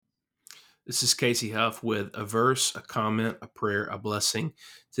This is Casey Huff with a verse, a comment, a prayer, a blessing.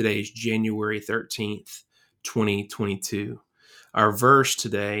 Today is January 13th, 2022. Our verse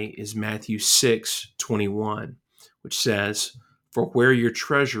today is Matthew 6:21, which says, "For where your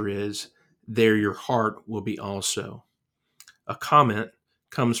treasure is, there your heart will be also." A comment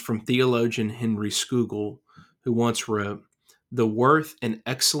comes from theologian Henry Scougal, who once wrote, "The worth and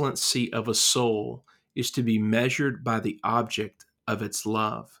excellency of a soul is to be measured by the object of its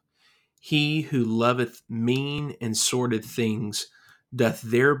love. He who loveth mean and sordid things doth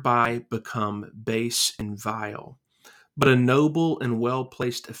thereby become base and vile. But a noble and well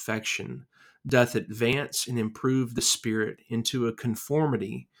placed affection doth advance and improve the spirit into a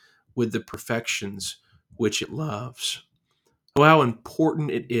conformity with the perfections which it loves." Oh, how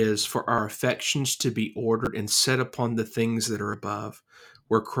important it is for our affections to be ordered and set upon the things that are above,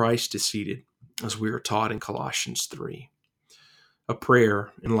 where Christ is seated, as we are taught in Colossians 3. A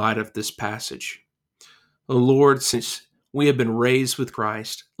prayer in light of this passage. O Lord, since we have been raised with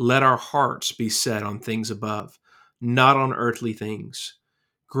Christ, let our hearts be set on things above, not on earthly things.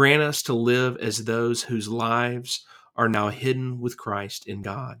 Grant us to live as those whose lives are now hidden with Christ in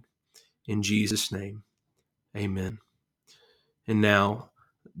God. In Jesus' name, amen. And now,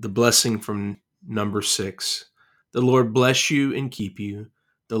 the blessing from number 6. The Lord bless you and keep you.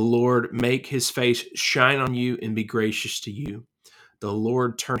 The Lord make his face shine on you and be gracious to you. The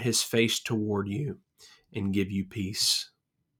Lord turn his face toward you and give you peace.